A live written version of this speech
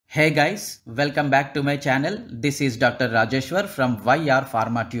Hey guys, welcome back to my channel. This is Dr. Rajeshwar from YR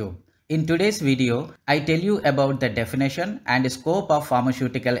Pharma Tube. In today's video, I tell you about the definition and scope of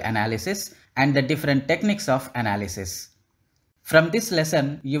pharmaceutical analysis and the different techniques of analysis. From this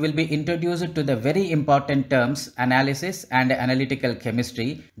lesson, you will be introduced to the very important terms analysis and analytical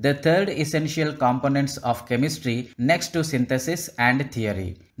chemistry, the third essential components of chemistry next to synthesis and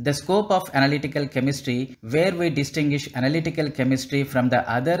theory. The scope of analytical chemistry, where we distinguish analytical chemistry from the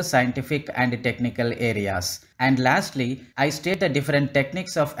other scientific and technical areas. And lastly, I state the different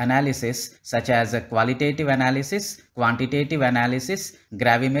techniques of analysis such as qualitative analysis, quantitative analysis,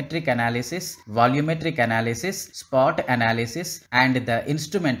 gravimetric analysis, volumetric analysis, spot analysis, and the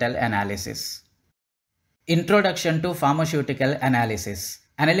instrumental analysis. Introduction to pharmaceutical analysis.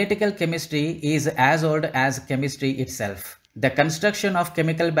 Analytical chemistry is as old as chemistry itself. The construction of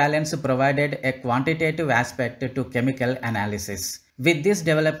chemical balance provided a quantitative aspect to chemical analysis. With this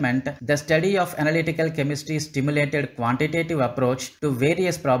development, the study of analytical chemistry stimulated quantitative approach to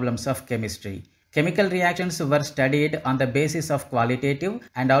various problems of chemistry. Chemical reactions were studied on the basis of qualitative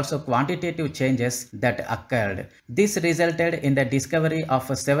and also quantitative changes that occurred. This resulted in the discovery of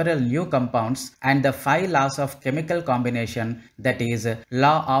several new compounds and the 5 laws of chemical combination, that is,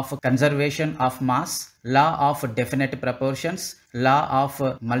 law of conservation of mass, law of definite proportions, law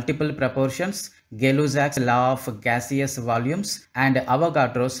of multiple proportions, Gay-Lussac's law of gaseous volumes, and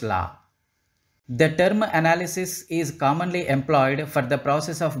Avogadro's law. The term analysis is commonly employed for the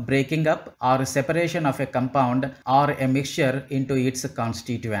process of breaking up or separation of a compound or a mixture into its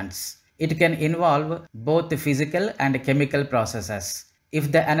constituents. It can involve both physical and chemical processes.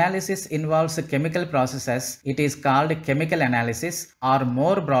 If the analysis involves chemical processes, it is called chemical analysis, or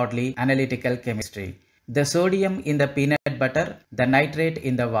more broadly, analytical chemistry. The sodium in the peanut butter, the nitrate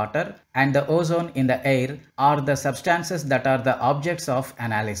in the water, and the ozone in the air are the substances that are the objects of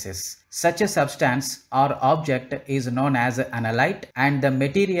analysis. Such a substance or object is known as analyte, and the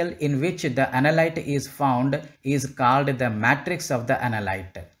material in which the analyte is found is called the matrix of the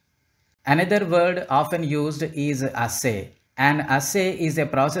analyte. Another word often used is assay. An assay is a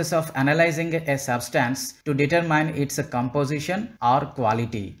process of analyzing a substance to determine its composition or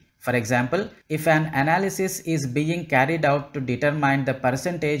quality. For example, if an analysis is being carried out to determine the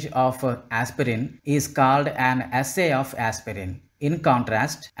percentage of aspirin is called an assay of aspirin. In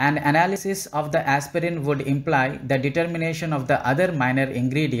contrast, an analysis of the aspirin would imply the determination of the other minor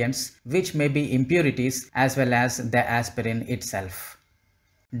ingredients, which may be impurities as well as the aspirin itself.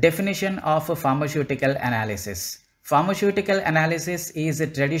 Definition of pharmaceutical analysis. Pharmaceutical analysis is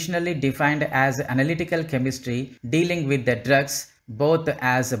traditionally defined as analytical chemistry dealing with the drugs both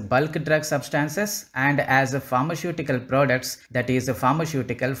as bulk drug substances and as pharmaceutical products, that is,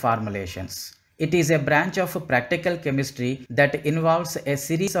 pharmaceutical formulations. It is a branch of practical chemistry that involves a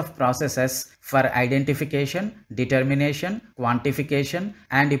series of processes for identification, determination, quantification,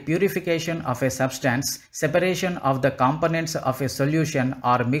 and purification of a substance, separation of the components of a solution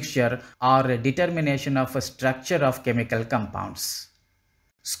or mixture, or determination of a structure of chemical compounds.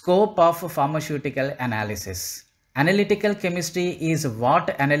 Scope of pharmaceutical analysis. Analytical chemistry is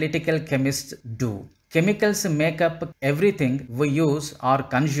what analytical chemists do. Chemicals make up everything we use or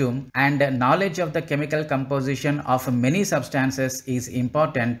consume, and knowledge of the chemical composition of many substances is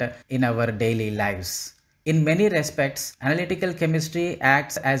important in our daily lives. In many respects, analytical chemistry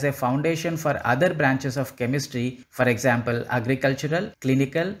acts as a foundation for other branches of chemistry, for example, agricultural,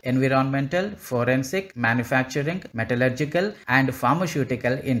 clinical, environmental, forensic, manufacturing, metallurgical, and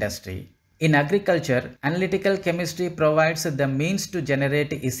pharmaceutical industry. In agriculture, analytical chemistry provides the means to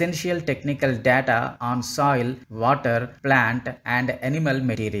generate essential technical data on soil, water, plant, and animal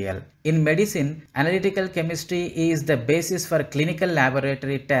material. In medicine, analytical chemistry is the basis for clinical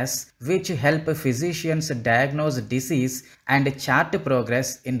laboratory tests which help physicians diagnose disease and chart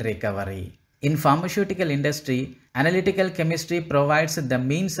progress in recovery. In pharmaceutical industry, analytical chemistry provides the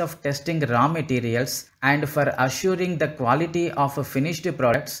means of testing raw materials and for assuring the quality of finished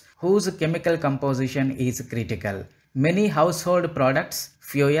products whose chemical composition is critical. Many household products,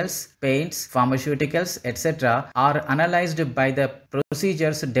 fuels, paints, pharmaceuticals, etc. are analyzed by the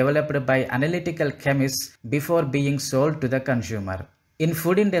procedures developed by analytical chemists before being sold to the consumer. In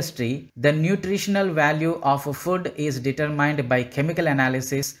food industry, the nutritional value of food is determined by chemical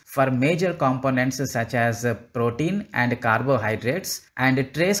analysis for major components such as protein and carbohydrates,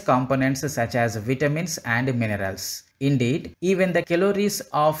 and trace components such as vitamins and minerals. Indeed, even the calories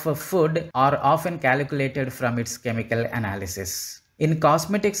of food are often calculated from its chemical analysis. In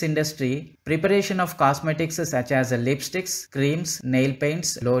cosmetics industry, preparation of cosmetics such as lipsticks, creams, nail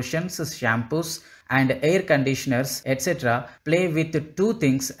paints, lotions, shampoos, and air conditioners, etc., play with two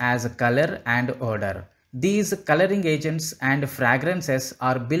things as color and odor. These coloring agents and fragrances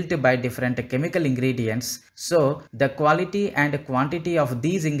are built by different chemical ingredients, so the quality and quantity of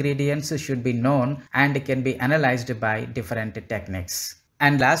these ingredients should be known and can be analyzed by different techniques.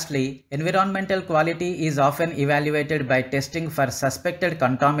 And lastly, environmental quality is often evaluated by testing for suspected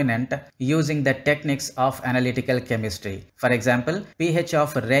contaminant using the techniques of analytical chemistry. For example, pH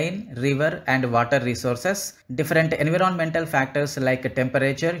of rain, river and water resources, different environmental factors like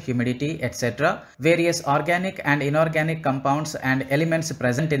temperature, humidity, etc., various organic and inorganic compounds and elements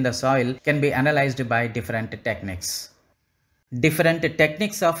present in the soil can be analyzed by different techniques. Different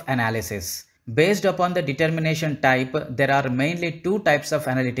techniques of analysis. Based upon the determination type, there are mainly two types of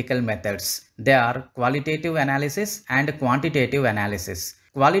analytical methods. They are qualitative analysis and quantitative analysis.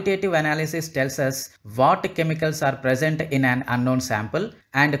 Qualitative analysis tells us what chemicals are present in an unknown sample,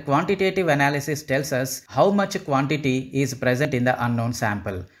 and quantitative analysis tells us how much quantity is present in the unknown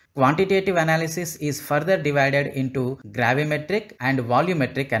sample. Quantitative analysis is further divided into gravimetric and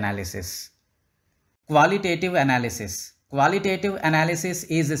volumetric analysis. Qualitative analysis. Qualitative analysis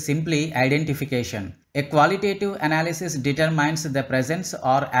is simply identification. A qualitative analysis determines the presence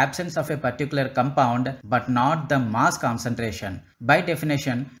or absence of a particular compound but not the mass concentration. By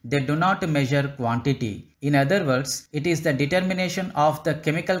definition, they do not measure quantity. In other words, it is the determination of the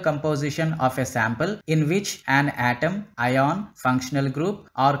chemical composition of a sample in which an atom, ion, functional group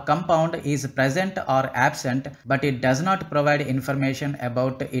or compound is present or absent, but it does not provide information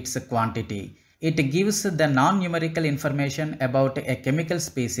about its quantity. It gives the non-numerical information about a chemical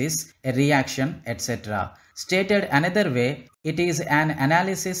species, a reaction, etc. Stated another way, it is an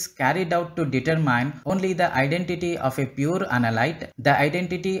analysis carried out to determine only the identity of a pure analyte, the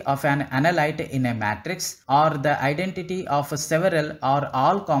identity of an analyte in a matrix, or the identity of several or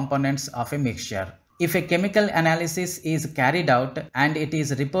all components of a mixture. If a chemical analysis is carried out and it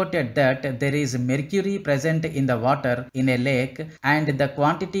is reported that there is mercury present in the water in a lake and the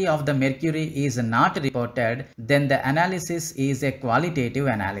quantity of the mercury is not reported, then the analysis is a qualitative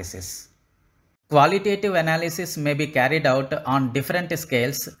analysis. Qualitative analysis may be carried out on different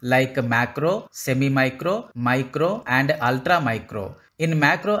scales like macro, semi-micro, micro and ultra-micro. In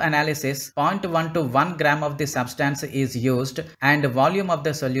macro analysis, 0.1 to 1 gram of the substance is used and volume of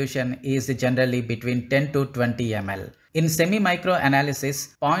the solution is generally between 10 to 20 ml. In semi-micro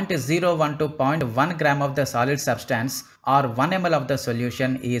analysis, 0.01 to 0.1 gram of the solid substance or 1 ml of the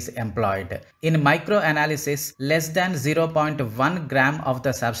solution is employed. In micro analysis, less than 0.1 gram of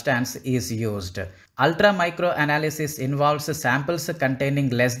the substance is used. Ultra micro analysis involves samples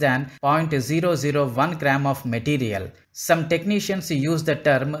containing less than 0.001 gram of material. Some technicians use the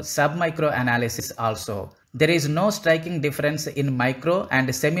term submicro analysis also. There is no striking difference in micro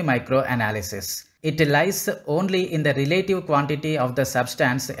and semi-micro analysis. It lies only in the relative quantity of the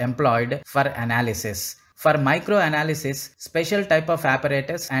substance employed for analysis. For microanalysis, special type of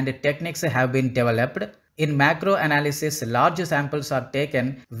apparatus and techniques have been developed. In macro analysis, large samples are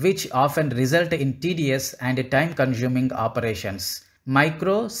taken which often result in tedious and time-consuming operations.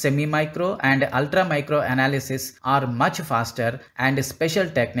 Micro, semi-micro and ultra-micro analysis are much faster and special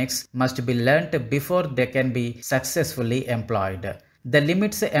techniques must be learnt before they can be successfully employed. The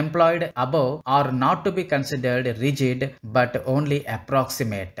limits employed above are not to be considered rigid but only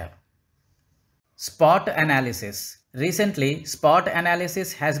approximate. Spot analysis. Recently, spot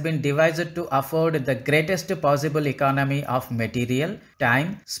analysis has been devised to afford the greatest possible economy of material,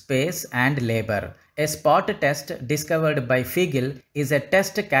 time, space and labor. A spot test discovered by Figel is a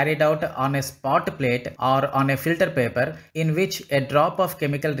test carried out on a spot plate or on a filter paper in which a drop of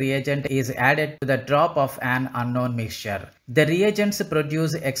chemical reagent is added to the drop of an unknown mixture. The reagents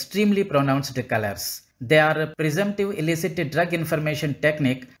produce extremely pronounced colors. They are a presumptive illicit drug information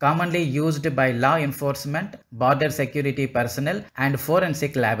technique commonly used by law enforcement, border security personnel and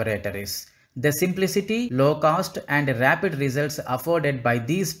forensic laboratories. The simplicity, low cost and rapid results afforded by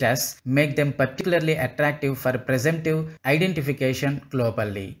these tests make them particularly attractive for presumptive identification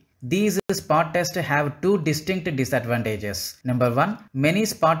globally. These spot tests have two distinct disadvantages. Number 1, many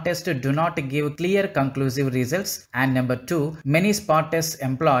spot tests do not give clear conclusive results, and number 2, many spot tests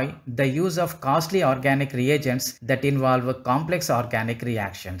employ the use of costly organic reagents that involve complex organic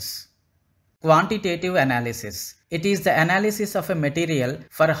reactions. Quantitative analysis. It is the analysis of a material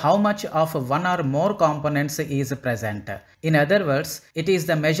for how much of one or more components is present. In other words, it is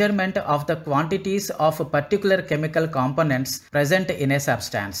the measurement of the quantities of particular chemical components present in a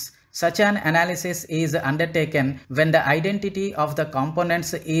substance. Such an analysis is undertaken when the identity of the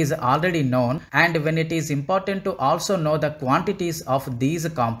components is already known and when it is important to also know the quantities of these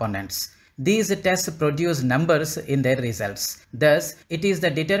components. These tests produce numbers in their results. Thus, it is the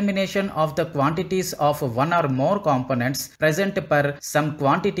determination of the quantities of one or more components present per some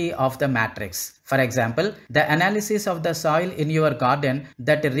quantity of the matrix. For example, the analysis of the soil in your garden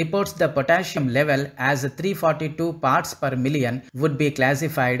that reports the potassium level as 342 parts per million would be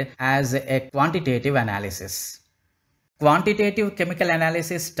classified as a quantitative analysis. Quantitative chemical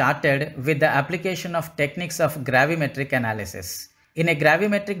analysis started with the application of techniques of gravimetric analysis. In a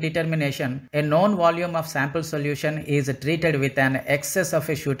gravimetric determination, a known volume of sample solution is treated with an excess of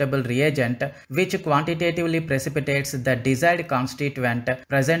a suitable reagent which quantitatively precipitates the desired constituent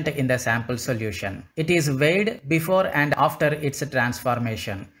present in the sample solution. It is weighed before and after its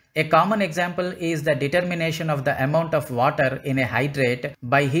transformation. A common example is the determination of the amount of water in a hydrate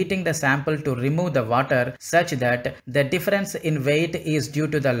by heating the sample to remove the water such that the difference in weight is due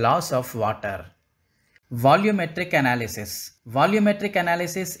to the loss of water. Volumetric analysis. Volumetric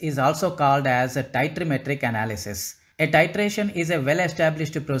analysis is also called as a titrametric analysis. A titration is a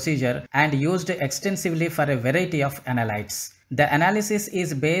well-established procedure and used extensively for a variety of analytes. The analysis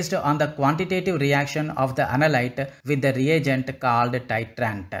is based on the quantitative reaction of the analyte with the reagent called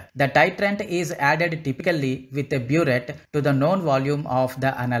titrant. The titrant is added typically with a burette to the known volume of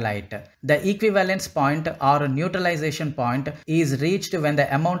the analyte. The equivalence point or neutralization point is reached when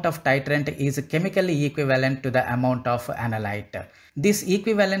the amount of titrant is chemically equivalent to the amount of analyte. This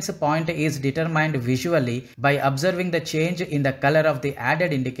equivalence point is determined visually by observing the change in the color of the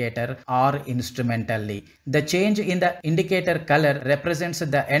added indicator or instrumentally. The change in the indicator color represents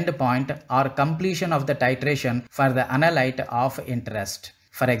the end point or completion of the titration for the analyte of interest.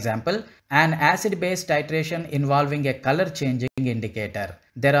 For example, an acid-base titration involving a color-changing indicator.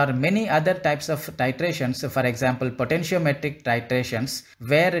 There are many other types of titrations, for example, potentiometric titrations,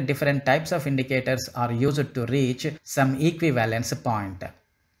 where different types of indicators are used to reach some equivalence point.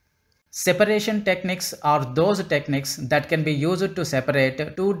 Separation techniques are those techniques that can be used to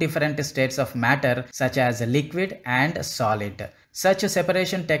separate two different states of matter such as liquid and solid. Such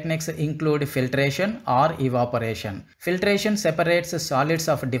separation techniques include filtration or evaporation. Filtration separates solids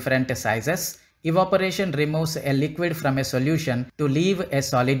of different sizes. Evaporation removes a liquid from a solution to leave a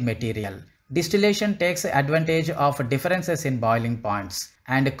solid material. Distillation takes advantage of differences in boiling points.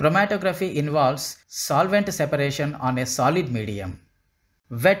 And chromatography involves solvent separation on a solid medium.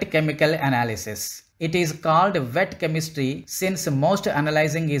 Wet chemical analysis. It is called wet chemistry since most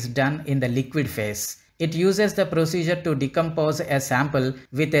analyzing is done in the liquid phase. It uses the procedure to decompose a sample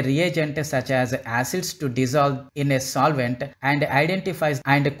with a reagent such as acids to dissolve in a solvent and identifies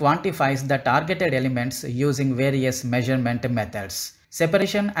and quantifies the targeted elements using various measurement methods.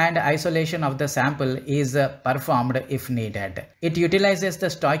 Separation and isolation of the sample is performed if needed. It utilizes the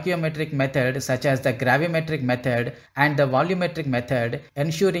stoichiometric method such as the gravimetric method and the volumetric method,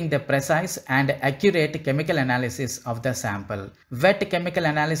 ensuring the precise and accurate chemical analysis of the sample. Wet chemical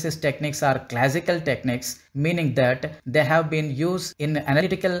analysis techniques are classical techniques, meaning that they have been used in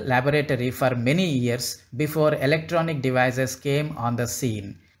analytical laboratory for many years before electronic devices came on the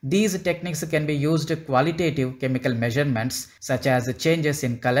scene. These techniques can be used qualitative chemical measurements such as changes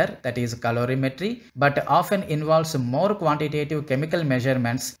in color, that is colorimetry, but often involves more quantitative chemical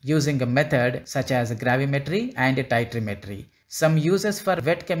measurements using a method such as gravimetry and titrametry. Some uses for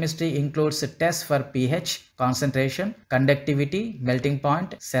wet chemistry includes tests for pH, concentration, conductivity, melting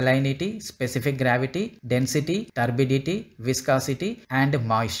point, salinity, specific gravity, density, turbidity, viscosity, and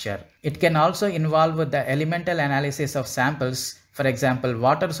moisture. It can also involve the elemental analysis of samples. For example,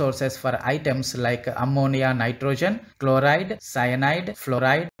 water sources for items like ammonia, nitrogen, chloride, cyanide,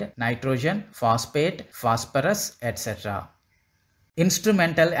 fluoride, nitrogen, phosphate, phosphorus, etc.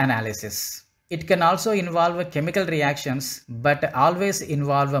 Instrumental analysis. It can also involve chemical reactions, but always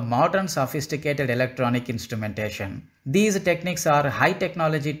involve modern sophisticated electronic instrumentation. These techniques are high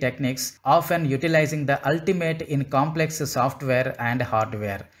technology techniques, often utilizing the ultimate in complex software and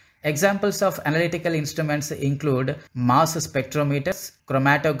hardware. Examples of analytical instruments include mass spectrometers,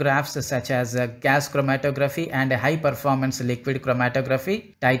 chromatographs such as gas chromatography and high-performance liquid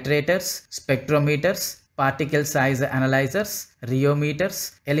chromatography, titrators, spectrometers, particle size analyzers,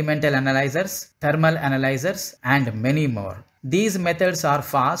 rheometers, elemental analyzers, thermal analyzers, and many more. These methods are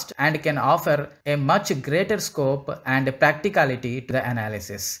fast and can offer a much greater scope and practicality to the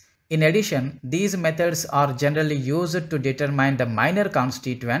analysis. In addition, these methods are generally used to determine the minor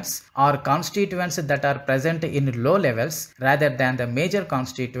constituents or constituents that are present in low levels rather than the major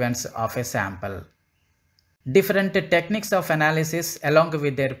constituents of a sample. Different techniques of analysis along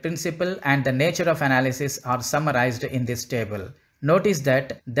with their principle and the nature of analysis are summarized in this table. Notice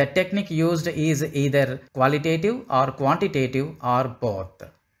that the technique used is either qualitative or quantitative or both.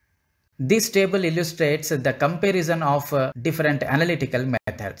 This table illustrates the comparison of different analytical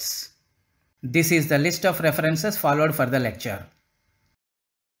methods. This is the list of references followed for the lecture.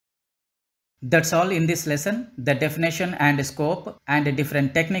 That's all in this lesson, the definition and scope and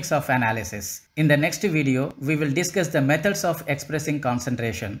different techniques of analysis. In the next video, we will discuss the methods of expressing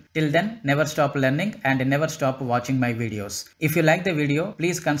concentration. Till then, never stop learning and never stop watching my videos. If you like the video,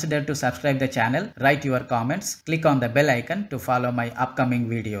 please consider to subscribe the channel, write your comments, click on the bell icon to follow my upcoming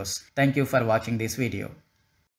videos. Thank you for watching this video.